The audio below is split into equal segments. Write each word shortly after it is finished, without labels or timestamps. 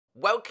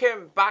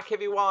Welcome back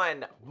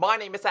everyone, my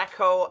name is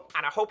Echo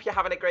and I hope you're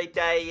having a great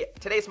day.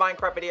 Today's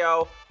Minecraft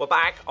video, we're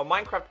back on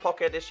Minecraft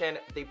Pocket Edition,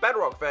 the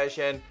Bedrock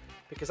version,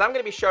 because I'm going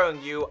to be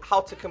showing you how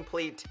to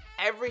complete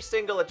every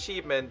single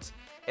achievement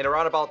in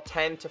around about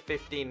 10 to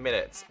 15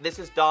 minutes. This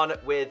is done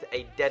with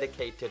a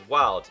dedicated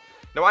world.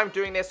 Now I'm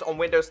doing this on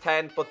Windows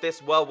 10, but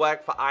this will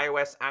work for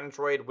iOS,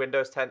 Android,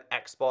 Windows 10,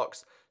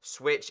 Xbox,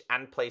 Switch,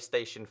 and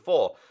PlayStation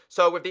 4.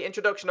 So with the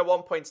introduction of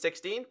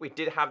 1.16, we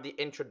did have the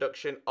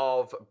introduction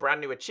of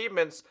brand new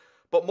achievements,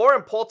 but more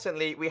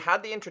importantly, we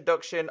had the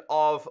introduction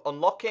of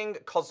unlocking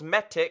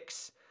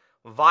cosmetics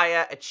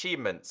via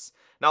achievements.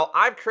 Now,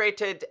 I've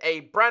created a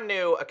brand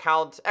new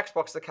account,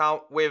 Xbox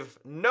account, with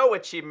no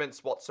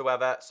achievements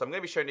whatsoever, so I'm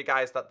going to be showing you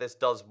guys that this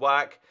does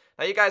work.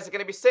 Now, you guys are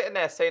going to be sitting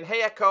there saying,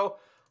 hey, Echo,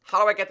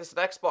 how do I get this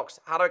on Xbox?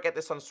 How do I get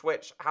this on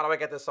Switch? How do I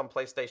get this on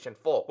PlayStation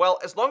 4? Well,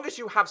 as long as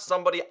you have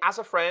somebody as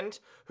a friend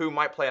who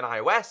might play on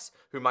iOS,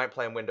 who might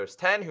play on Windows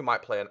 10, who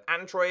might play on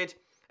Android,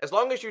 as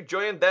long as you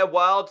join their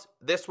world,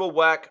 this will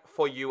work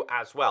for you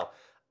as well.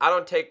 I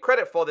don't take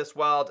credit for this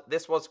world.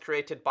 This was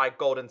created by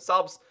Golden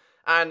Subs,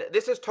 and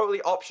this is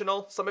totally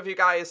optional. Some of you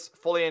guys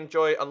fully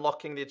enjoy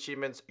unlocking the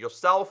achievements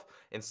yourself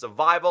in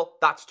survival.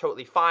 That's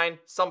totally fine.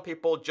 Some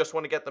people just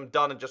want to get them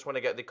done and just want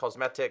to get the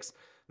cosmetics.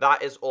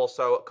 That is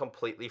also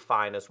completely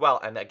fine as well.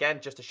 And again,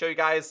 just to show you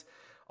guys,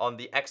 on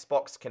the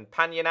Xbox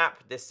Companion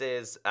app, this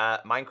is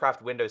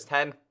Minecraft Windows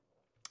 10.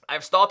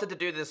 I've started to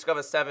do the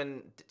Discover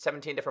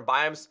 17 different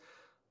biomes,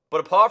 but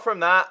apart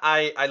from that,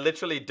 I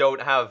literally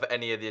don't have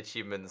any of the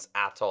achievements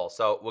at all.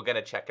 So we're going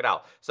to check it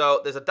out. So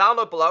there's a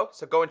download below,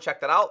 so go and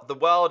check that out. The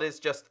world is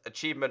just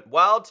Achievement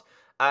World.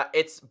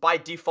 It's by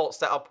default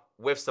set up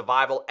with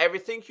survival.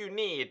 Everything you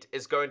need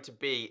is going to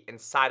be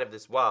inside of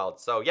this world.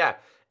 So yeah,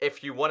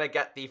 if you want to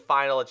get the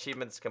final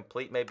achievements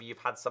complete, maybe you've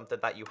had something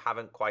that you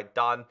haven't quite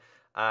done,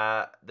 you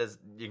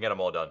can get them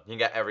all done. You can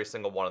get every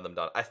single one of them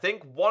done. I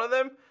think one of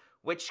them,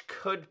 which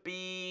could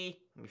be,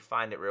 let me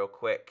find it real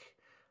quick.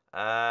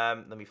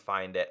 Let me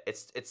find it.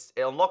 It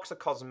unlocks a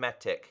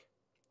cosmetic.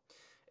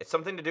 It's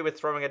something to do with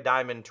throwing a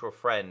diamond to a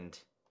friend.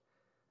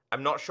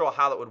 I'm not sure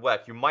how that would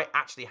work. You might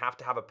actually have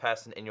to have a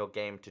person in your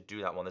game to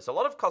do that one. There's a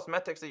lot of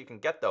cosmetics that you can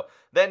get, though.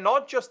 They're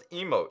not just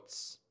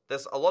emotes.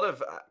 There's a lot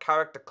of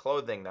character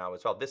clothing now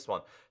as well. This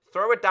one.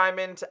 Throw a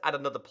diamond at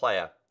another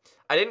player.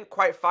 I didn't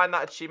quite find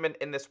that achievement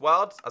in this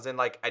world, as in,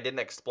 like, I didn't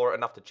explore it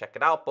enough to check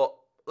it out, but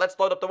let's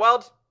load up the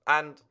world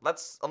and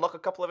let's unlock a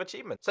couple of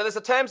achievements. So there's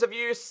a terms of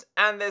use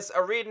and there's a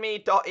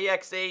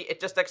readme.exe. It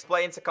just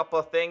explains a couple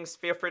of things.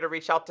 Feel free to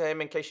reach out to him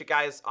in case you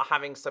guys are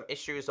having some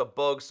issues or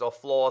bugs or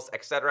flaws,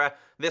 etc.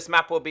 This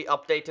map will be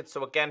updated,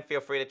 so again,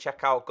 feel free to check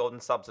out Golden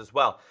Subs as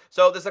well.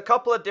 So there's a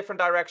couple of different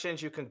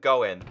directions you can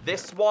go in.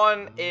 This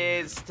one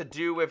is to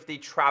do with the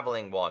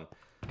traveling one.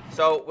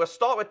 So we'll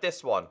start with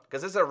this one,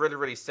 because this is a really,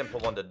 really simple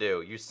one to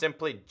do. You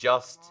simply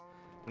just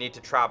need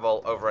to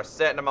travel over a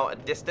certain amount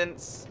of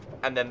distance,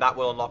 and then that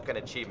will unlock an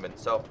achievement.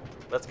 So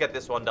let's get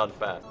this one done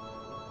first.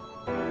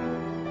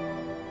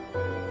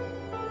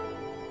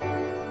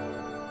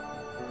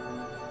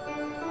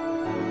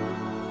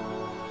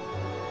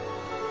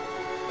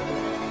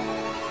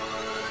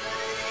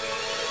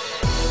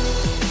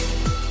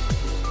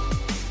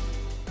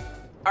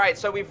 Alright,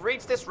 so we've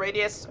reached this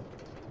radius.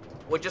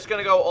 We're just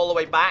gonna go all the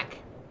way back.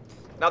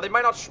 Now they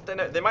might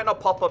not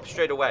pop up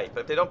straight away,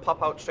 but if they don't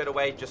pop out straight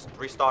away, just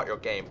restart your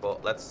game.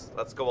 But let's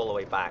go all the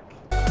way back.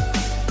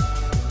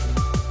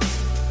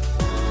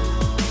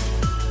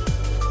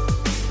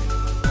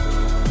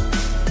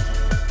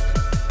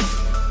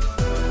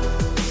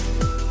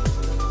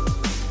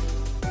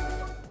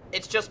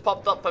 It's just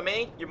popped up for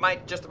me. You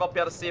might just about be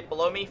able to see it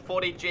below me.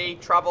 40G,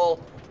 travel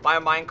by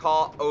a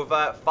minecart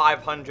over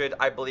 500,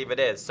 I believe it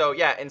is. So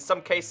yeah, in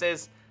some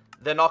cases,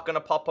 they're not going to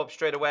pop up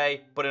straight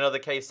away. But in other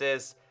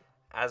cases,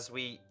 as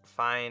we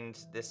find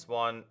this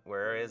one,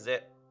 where is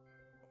it?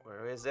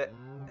 Where is it?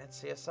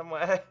 It's here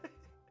somewhere.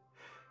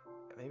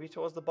 Maybe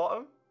towards the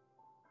bottom?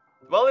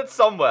 Well, it's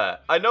somewhere.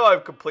 I know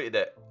I've completed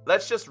it.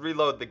 Let's just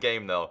reload the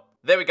game, though.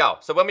 There we go.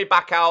 So when we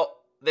back out,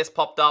 this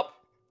popped up.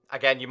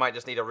 Again, you might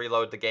just need to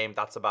reload the game.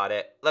 That's about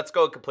it. Let's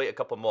go and complete a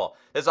couple more.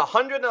 There's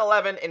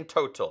 111 in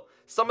total.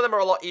 Some of them are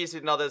a lot easier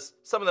than others.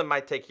 Some of them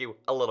might take you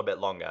a little bit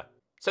longer.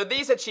 So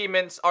these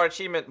achievements are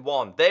achievement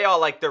 1. They are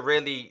like the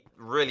really,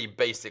 really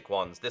basic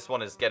ones. This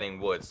one is getting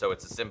wood, so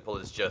it's as simple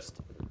as just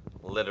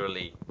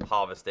literally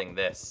harvesting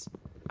this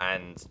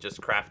and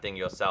just crafting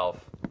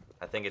yourself.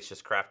 I think it's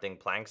just crafting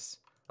planks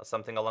or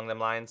something along them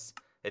lines.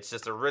 It's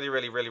just a really,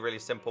 really, really, really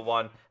simple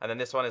one. And then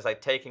this one is like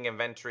taking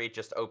inventory.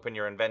 Just open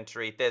your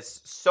inventory.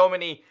 There's so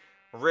many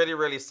really,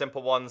 really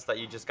simple ones that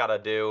you just gotta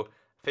do.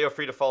 Feel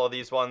free to follow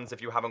these ones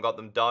if you haven't got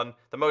them done.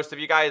 The most of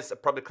you guys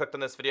have probably clicked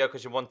on this video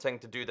because you're wanting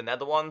to do the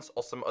Nether ones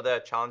or some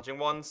other challenging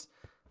ones.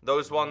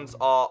 Those ones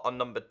are on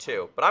number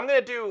 2. But I'm going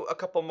to do a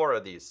couple more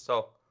of these.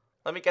 So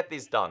let me get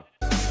these done.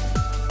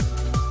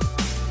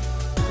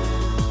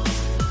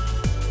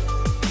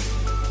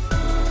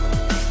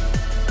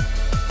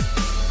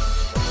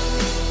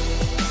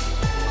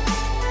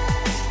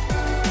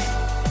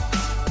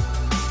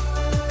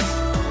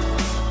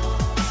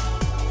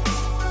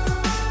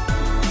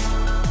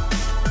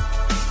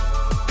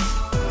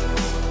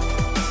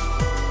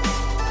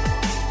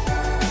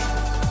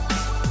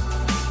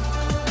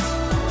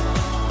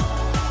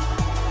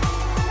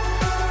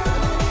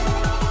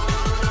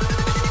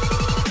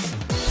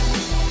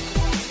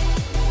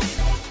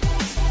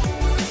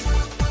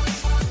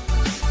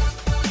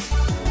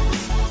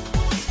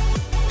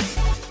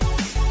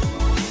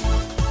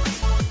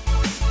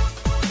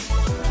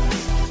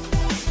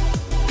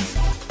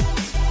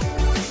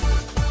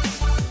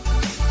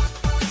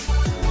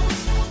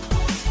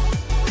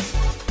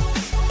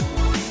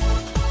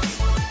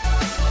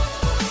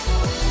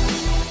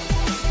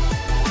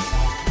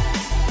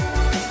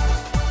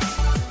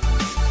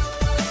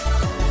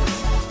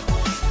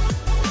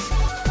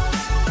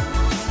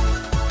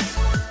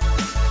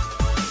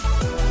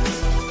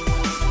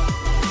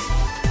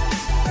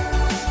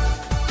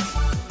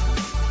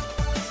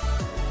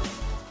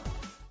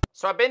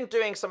 So I've been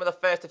doing some of the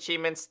first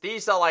achievements.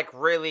 These are like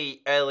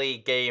really early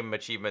game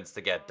achievements to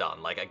get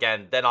done. Like,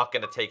 again, they're not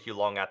going to take you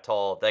long at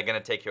all. They're going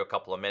to take you a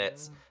couple of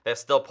minutes. They're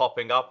still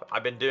popping up.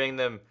 I've been doing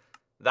them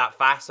that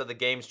fast, so the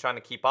game's trying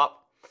to keep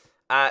up.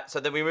 So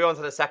then we move on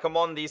to the second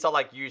one. These are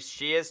like use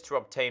shears to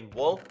obtain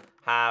wool.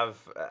 Have,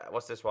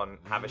 what's this one?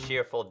 Have a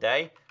shear full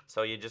day.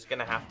 So you're just going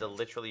to have to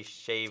literally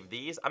shave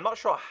these. I'm not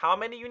sure how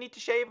many you need to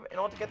shave in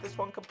order to get this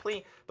one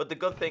complete. But the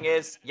good thing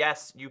is,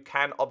 yes, you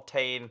can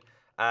obtain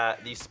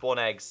these spawn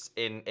eggs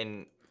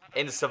in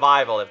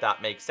survival, if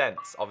that makes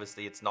sense.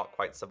 Obviously, it's not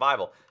quite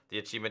survival. The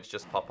achievements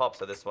just pop up,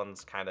 so this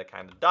one's kind of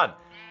done.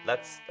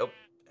 Let's... Oh,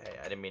 hey,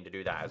 I didn't mean to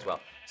do that as well.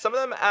 Some of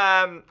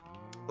them,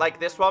 like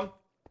this one,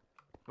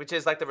 which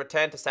is like the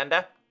return to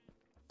sender.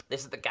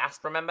 This is the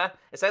ghast, remember?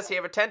 It says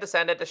here, return to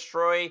sender,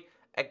 destroy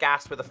a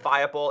ghast with a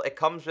fireball. It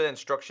comes with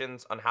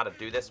instructions on how to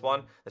do this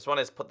one. This one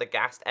is put the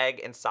ghast egg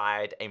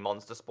inside a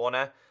monster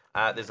spawner.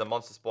 There's a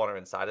monster spawner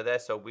inside of there.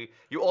 So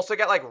you also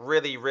get like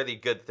really, really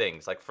good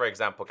things. Like, for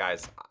example,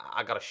 guys,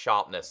 I got a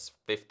sharpness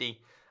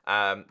 50.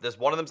 There's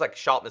one of them's like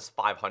sharpness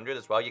 500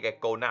 as well. You get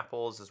golden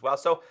apples as well.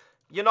 So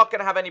you're not going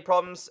to have any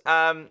problems.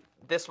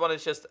 This one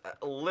is just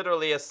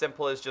literally as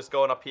simple as just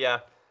going up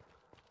here.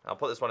 I'll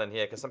put this one in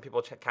here because some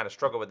people kind of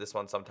struggle with this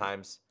one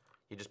sometimes.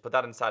 You just put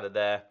that inside of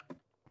there.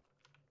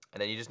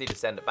 And then you just need to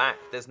send it back.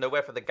 There's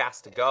nowhere for the gas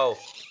to go.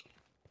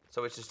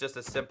 So it's just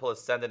as simple as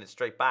sending it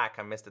straight back.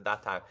 I missed it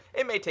that time.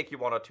 It may take you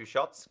 1 or 2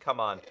 shots. Come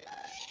on.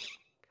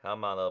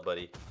 Come on, little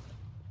buddy.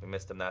 We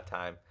missed him that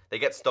time. They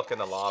get stuck in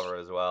the lava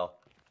as well.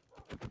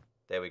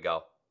 There we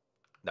go.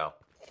 No.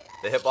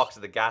 The hitbox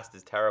of the gas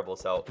is terrible,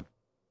 so...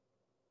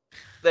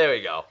 There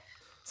we go.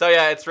 So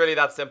yeah, it's really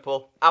that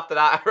simple. After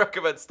that, I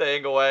recommend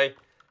staying away.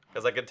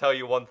 Because I can tell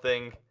you one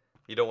thing.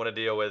 You don't want to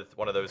deal with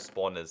one of those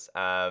spawners.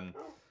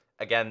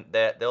 Again,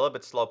 they're a little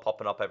bit slow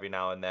popping up every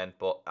now and then.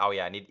 But, oh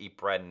yeah, I need to eat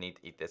bread and need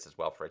to eat this as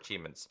well for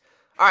achievements.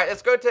 Alright,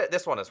 let's go to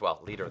this one as well.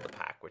 Leader of the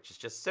pack, which is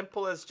just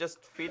simple as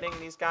just feeding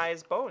these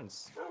guys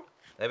bones.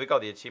 There we go.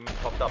 The achievement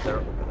popped up.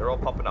 They're all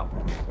popping up.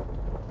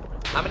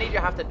 How many do you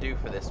have to do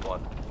for this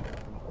one?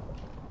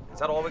 Is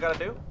that all we got to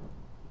do?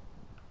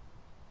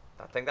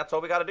 I think that's all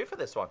we got to do for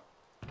this one.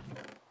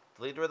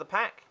 The leader of the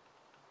pack.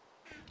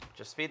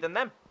 Just feed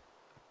them.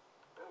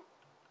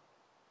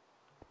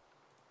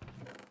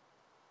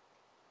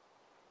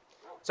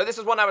 So this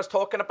is one I was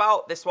talking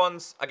about. This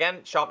one's, again,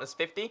 sharpness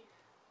 50.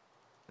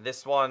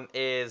 This one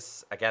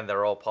is, again,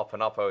 they're all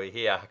popping up over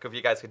here. If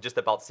you guys could just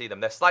about see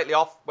them. They're slightly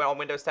off on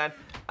Windows 10.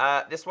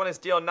 This one is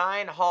deal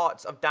 9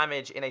 hearts of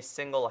damage in a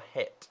single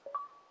hit.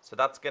 So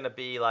that's going to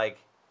be like...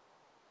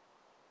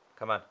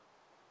 Come on.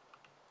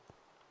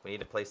 We need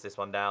to place this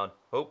one down.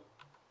 Oh,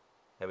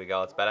 there we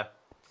go. It's better.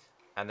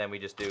 And then we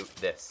just do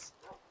this.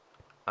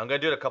 I'm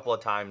going to do it a couple of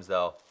times,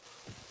 though.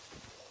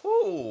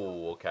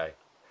 Ooh, okay.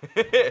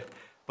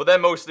 But they're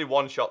mostly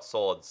one-shot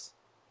swords.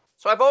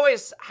 So I've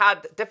always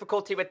had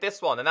difficulty with this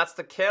one, and that's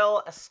to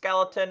kill a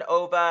skeleton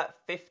over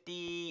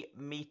 50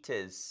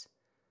 meters.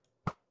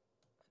 I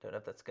don't know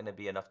if that's going to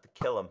be enough to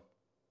kill him.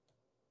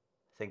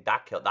 I think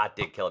that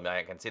did kill him.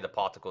 I can see the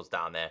particles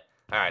down there.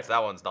 All right, so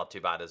that one's not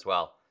too bad as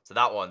well. So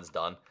that one's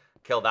done.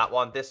 Kill that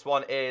one. This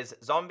one is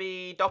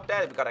zombie doctor.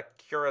 We've got to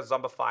cure a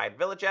zombified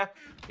villager.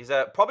 He's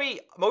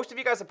probably, most of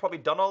you guys have probably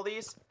done all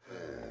these.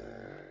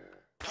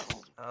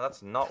 Oh,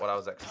 that's not what I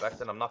was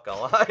expecting. I'm not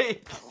gonna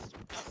lie.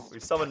 We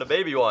summoned a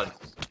baby one.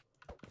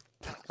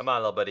 Come on,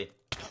 little buddy.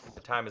 The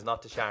time is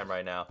not to shine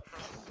right now.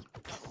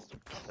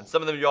 And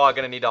some of them you are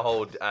gonna need to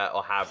hold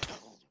or have.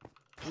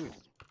 Dude,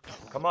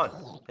 come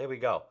on. There we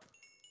go.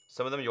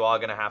 Some of them you are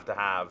gonna have to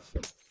have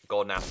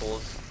golden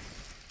apples.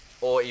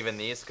 Or even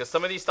these, because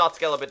some of these start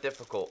to get a little bit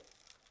difficult.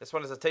 This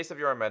one is a taste of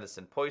your own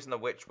medicine. Poison a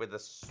witch with a...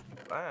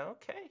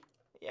 okay.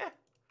 Yeah.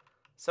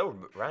 So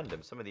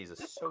random. Some of these are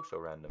so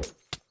random.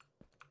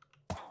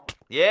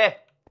 Yeah.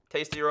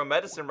 Taste of your own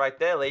medicine right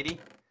there, lady.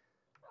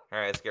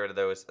 Alright, let's get rid of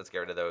those. Let's get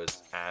rid of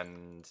those.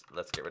 And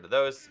let's get rid of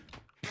those.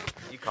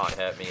 You can't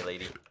hurt me,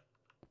 lady.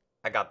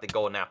 I got the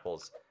golden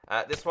apples.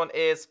 This one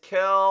is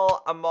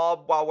kill a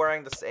mob while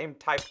wearing the same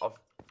type of...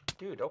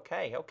 Dude,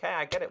 okay. Okay,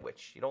 I get it,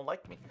 witch. You don't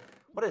like me.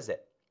 What is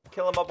it?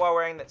 Kill a mob while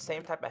wearing that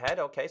same type of head.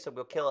 Okay, so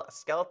we'll kill a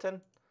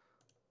skeleton.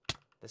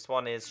 This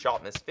one is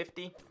sharpness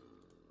 50.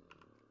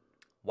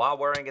 While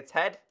wearing its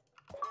head.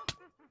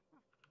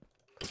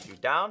 Put you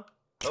down.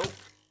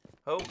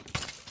 Oh.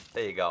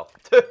 There you go.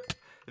 It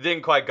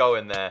didn't quite go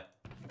in there.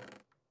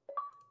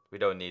 We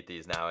don't need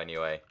these now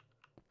anyway.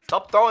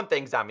 Stop throwing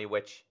things at me,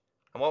 witch.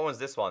 And what one's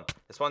this one?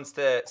 This one's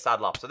to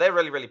saddle up. So they're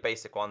really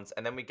basic ones.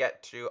 And then we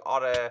get to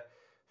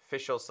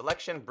artificial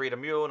selection. Breed a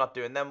mule. Not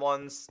doing them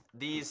ones.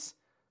 These...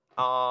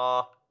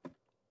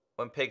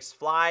 when pigs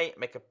fly,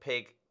 make a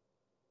pig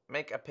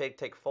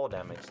take 4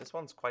 damage. This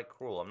one's quite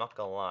cruel, I'm not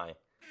gonna lie.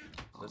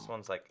 So this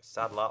one's like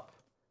saddle up,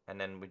 and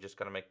then we're just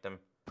gonna make them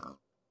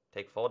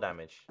take 4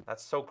 damage.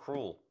 That's so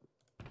cruel.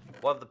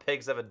 What have the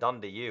pigs ever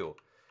done to you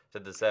to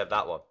deserve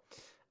that one?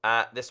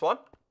 This one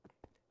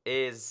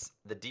is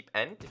the deep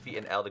end, defeat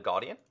an elder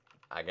guardian.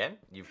 Again,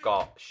 you've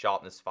got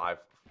sharpness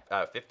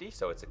 50,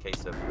 so it's a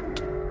case of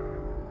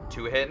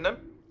 2 hitting them.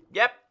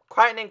 Yep,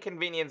 quite an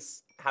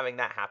inconvenience having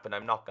that happen,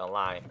 I'm not gonna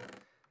lie.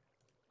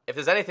 If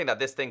there's anything that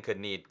this thing could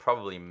need,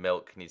 probably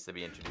milk needs to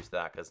be introduced to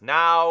that, because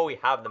now we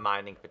have the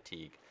mining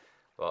fatigue.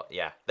 Well,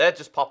 yeah, they're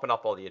just popping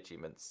up all the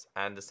achievements.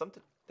 And there's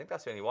something, I think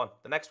that's the only one.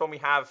 The next one we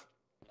have,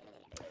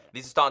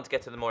 these are starting to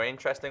get to the more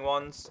interesting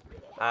ones.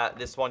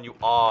 This one you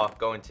are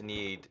going to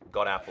need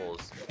god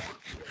apples.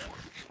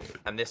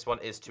 And this one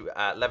is to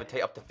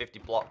levitate up to 50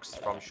 blocks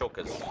from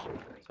shulkers.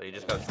 So you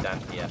just gotta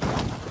stand here.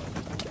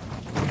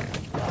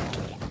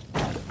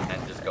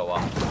 And just go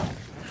up.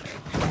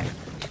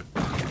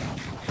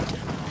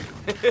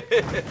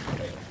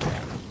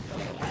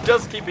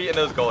 Just keep eating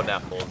those golden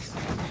apples.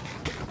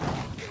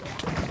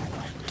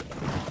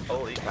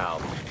 Holy cow.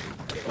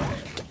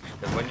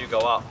 Because when you go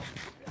up,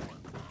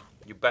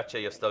 you betcha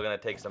you're still going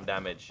to take some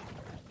damage.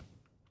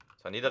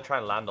 So I need to try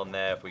and land on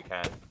there if we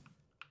can.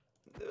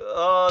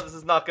 Oh, this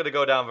is not going to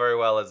go down very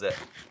well, is it?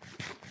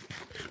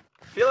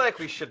 I feel like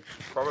we should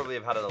probably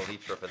have had an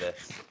elytra for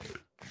this.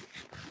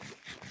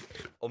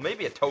 Or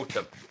maybe a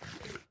totem.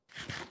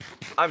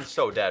 I'm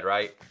so dead,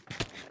 right?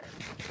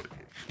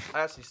 I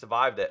actually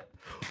survived it.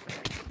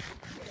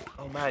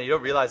 Oh man, you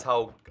don't realize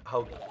how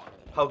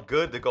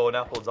good the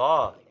golden apples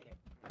are.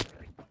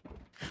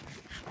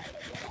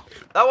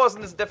 That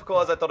wasn't as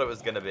difficult as I thought it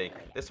was gonna be.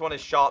 This one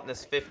is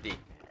sharpness 50.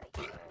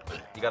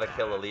 You gotta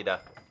kill a leader.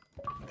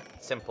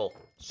 Simple.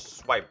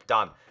 Swipe,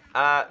 done.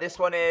 This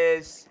one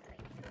is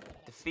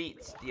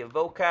defeat the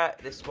evoker.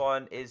 This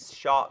one is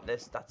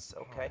sharpness. That's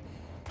okay.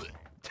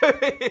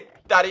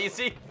 That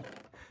easy.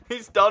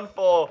 He's done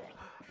for.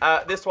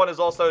 This one is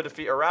also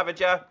defeat a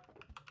ravager.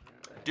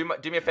 Do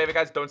me a favor,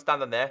 guys. Don't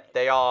stand on there.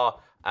 They are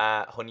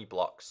honey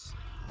blocks.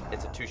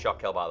 It's a 2-shot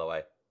kill, by the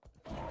way.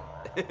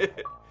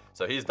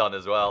 So he's done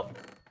as well.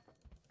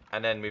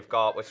 And then we've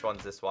got, which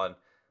one's this one?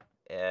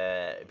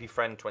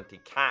 Befriend 20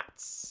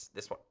 cats.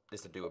 This will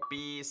do a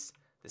bees.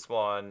 This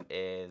one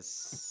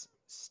is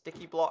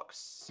sticky blocks.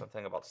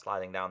 Something about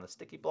sliding down the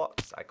sticky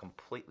blocks. I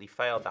completely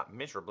failed that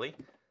miserably.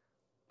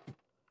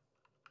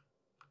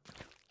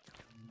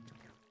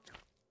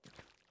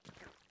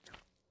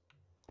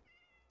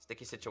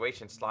 Sticky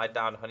situation, slide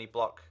down honey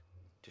block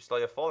to slow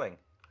your falling.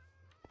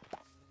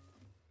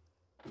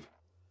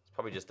 It's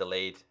probably just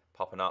delayed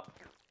popping up.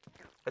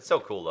 It's so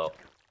cool though.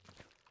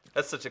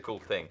 That's such a cool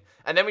thing.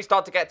 And then we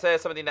start to get to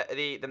some of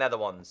the nether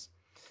ones.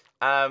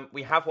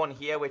 We have one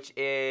here which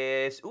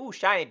is, ooh,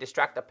 shiny,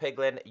 distract a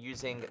piglin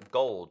using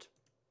gold.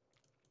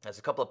 There's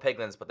a couple of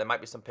piglins, but there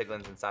might be some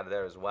piglins inside of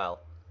there as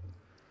well.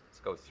 Let's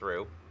go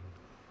through.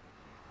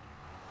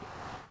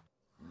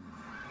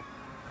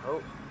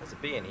 Oh, there's a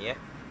bee in here.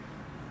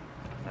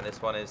 And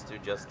this one is to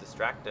just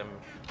distract him.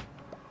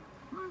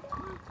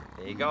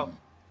 There you go.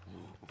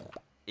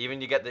 Even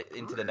you get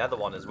into the nether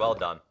one as well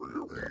done.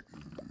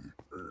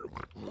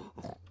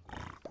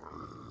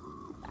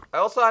 I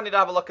also need to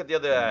have a look at the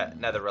other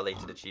nether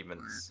related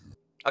achievements.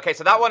 Okay,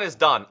 so that one is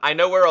done. I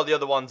know where all the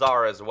other ones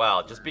are as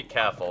well. Just be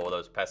careful with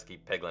those pesky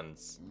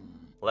piglins.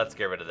 Let's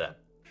get rid of them.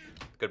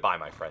 Goodbye,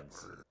 my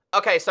friends.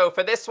 Okay, so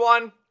for this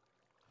one,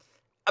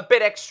 a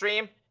bit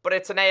extreme. But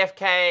it's an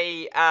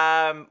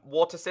AFK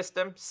water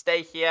system.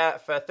 Stay here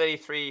for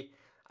 33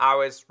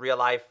 hours, real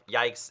life.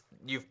 Yikes.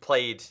 You've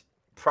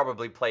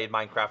probably played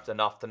Minecraft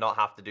enough to not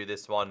have to do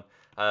this one.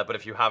 But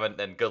if you haven't,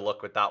 then good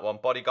luck with that one.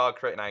 Bodyguard,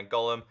 create an iron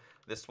golem.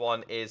 This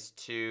one is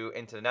to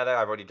into the nether.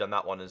 I've already done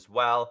that one as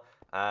well.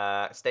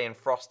 Stay in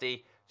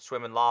frosty,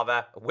 swim in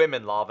lava,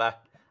 women lava.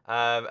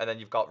 And then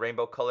you've got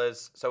rainbow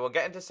colors. So we'll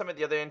get into some of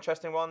the other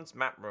interesting ones.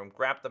 Map room.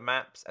 Grab the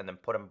maps and then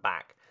put them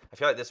back. I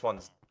feel like this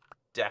one's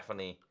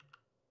definitely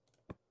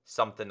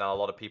something that a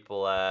lot of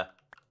people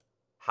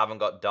haven't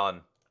got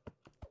done,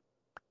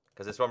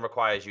 because this one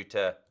requires you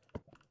to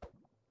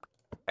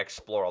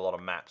explore a lot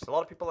of maps. A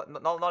lot of people,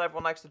 not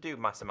everyone likes to do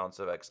mass amounts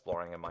of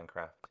exploring in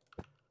Minecraft.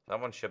 That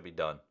one should be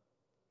done.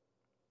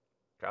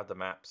 Grab the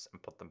maps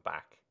and put them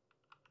back.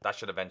 That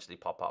should eventually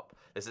pop up.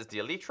 This is the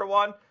elytra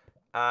one,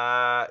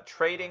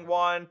 trading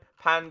one,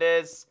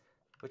 pandas.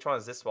 Which one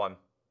is this one?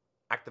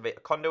 Activate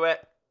a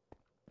conduit.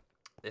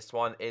 This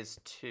one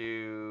is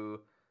to,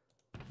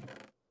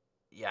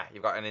 yeah,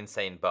 you've got an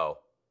insane bow,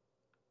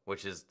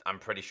 which is, I'm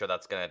pretty sure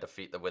that's going to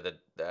defeat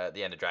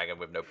the Ender Dragon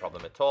with no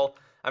problem at all.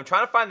 I'm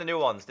trying to find the new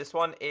ones. This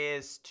one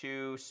is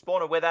to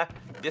spawn a wither.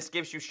 This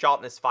gives you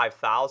sharpness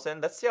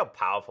 5,000. Let's see how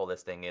powerful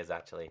this thing is,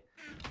 actually.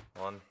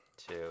 1,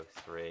 2,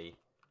 3,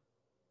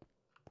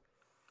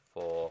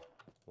 4,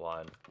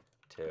 1,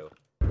 2,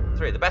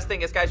 3. The best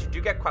thing is, guys, you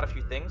do get quite a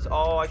few things.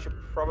 Oh, I should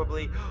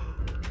probably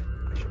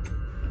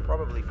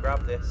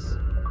grab this.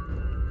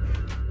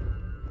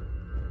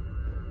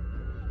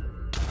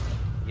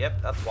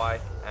 Yep, that's why.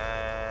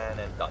 And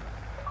then done.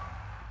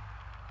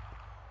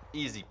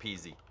 Easy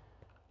peasy.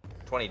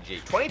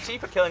 20G. 20G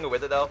for killing a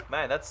wither, though.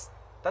 Man, that's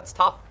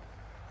tough.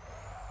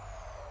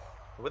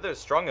 The wither is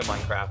strong in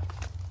Minecraft.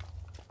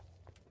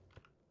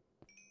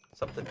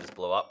 Something just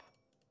blew up.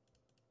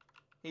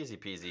 Easy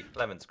peasy.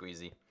 Lemon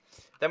squeezy.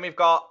 Then we've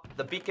got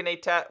the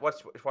Beaconator.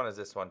 Which one is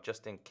this one?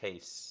 Just in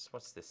case.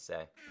 What's this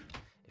say?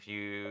 If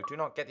you do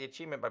not get the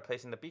achievement by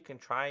placing the beacon,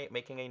 try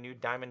making a new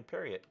diamond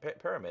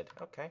pyramid.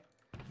 Okay.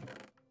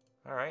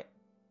 Alright.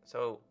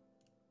 So,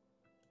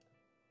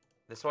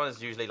 this one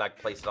is usually, like,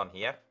 placed on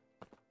here.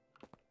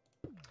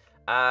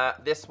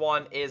 This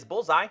one is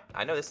bullseye.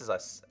 I know this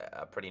is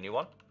a pretty new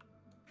one.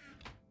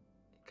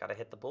 Gotta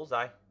hit the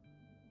bullseye.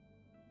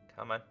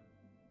 Come on.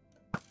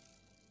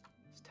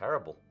 It's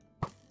terrible.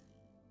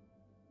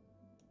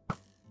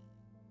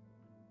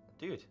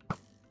 Dude.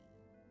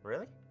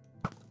 Really?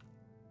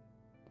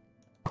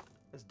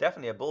 There's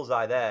definitely a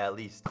bullseye there, at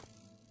least.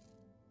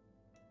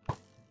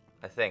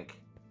 I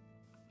think.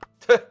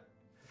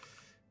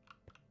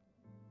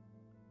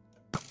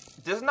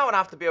 Doesn't that one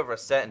have to be over a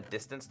certain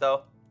distance,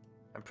 though?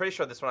 I'm pretty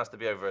sure this one has to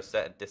be over a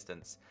certain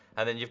distance.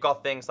 And then you've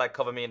got things like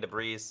cover me in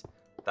debris.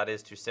 That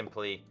is to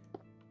simply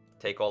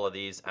take all of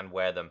these and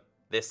wear them.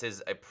 This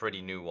is a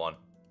pretty new one,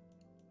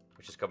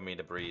 which is cover me in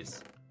debris.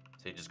 So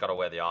you just got to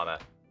wear the armor.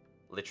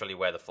 Literally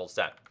wear the full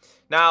set.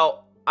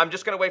 Now, I'm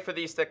just going to wait for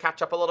these to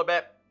catch up a little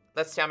bit.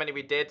 Let's see how many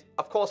we did.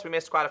 Of course, we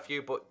missed quite a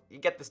few, but you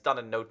get this done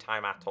in no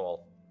time at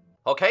all.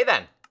 Okay,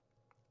 then.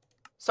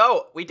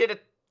 So, we did a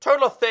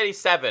total of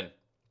 37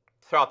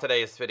 throughout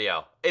today's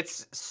video.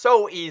 It's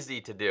so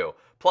easy to do.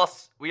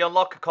 Plus, we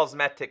unlock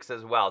cosmetics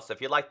as well. So, if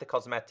you like the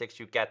cosmetics,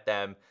 you get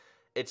them.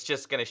 It's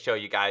just going to show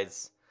you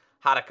guys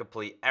how to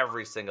complete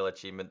every single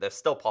achievement. They're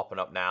still popping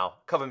up now.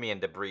 Cover me in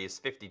debris,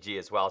 50G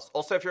as well.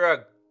 Also, if you're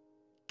a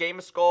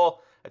gamer score,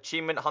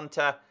 achievement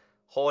hunter,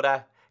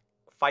 hoarder,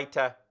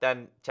 fighter,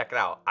 then check it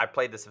out. I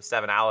played this for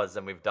 7 hours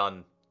and we've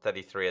done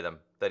 33 of them,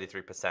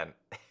 33%,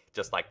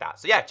 just like that.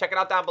 So yeah, check it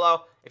out down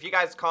below. If you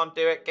guys can't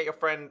do it, get your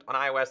friend on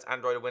iOS,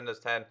 Android, or Windows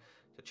 10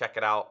 to check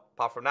it out.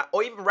 Apart from that,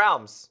 or even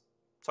Realms.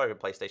 Sorry for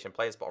PlayStation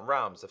players, but on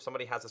Realms, if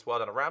somebody has this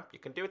world on a ramp, you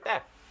can do it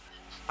there.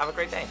 Have a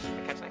great day.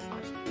 I'll catch you next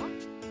time.